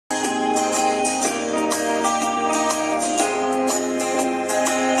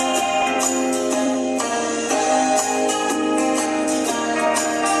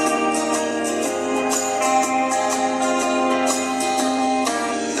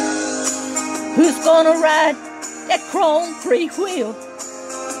Who's gonna ride that chrome three-wheel?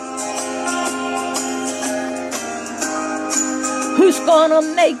 Who's gonna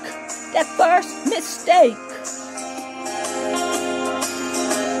make that first mistake?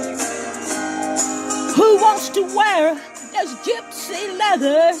 Who wants to wear those gypsy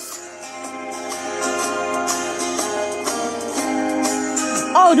leathers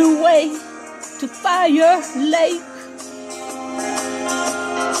all the way to Fire Lake?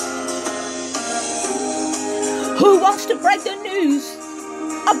 Who wants to break the news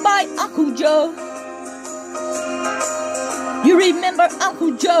about Uncle Joe? You remember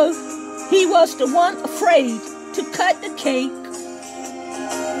Uncle Joe? He was the one afraid to cut the cake.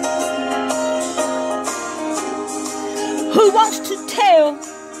 Who wants to tell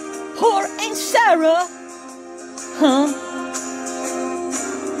poor Aunt Sarah?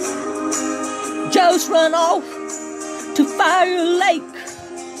 Joe's run off to Fire Lake.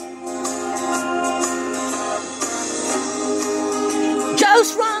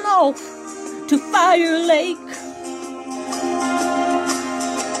 Joe's run off to Fire Lake.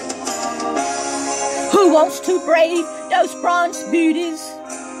 Who wants to brave those bronze beauties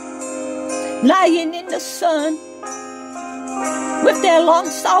lying in the sun with their long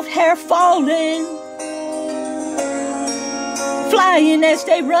soft hair falling, flying as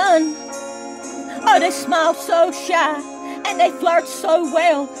they run? Oh, they smile so shy and they flirt so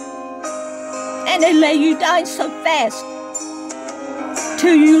well, and they lay you down so fast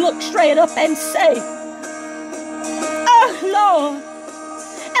till you look straight up and say, "Oh Lord,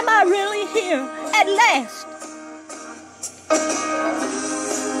 am I really here at last?"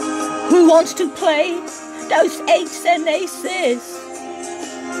 Who wants to play those eights and aces?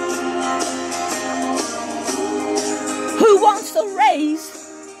 Who wants a raise?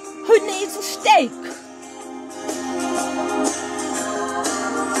 Who needs a steak?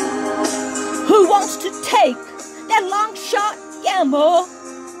 Who wants to take that long shot gamble,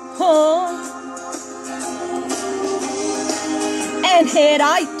 and head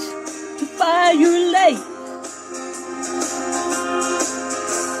out to Fire Lake?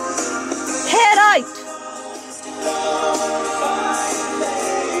 Head out.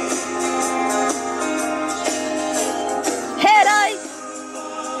 Head out.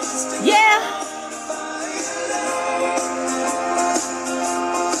 Yeah.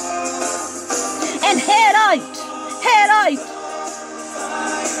 And head out. Head out.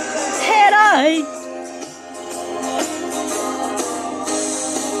 Head out.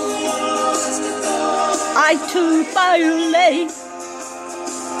 Out to Fire Lake.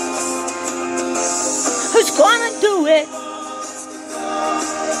 Who's gonna do it?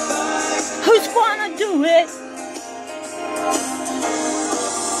 Who's gonna do it?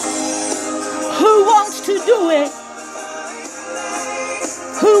 Who wants to do it?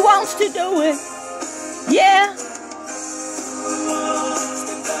 Who wants to do it? Yeah.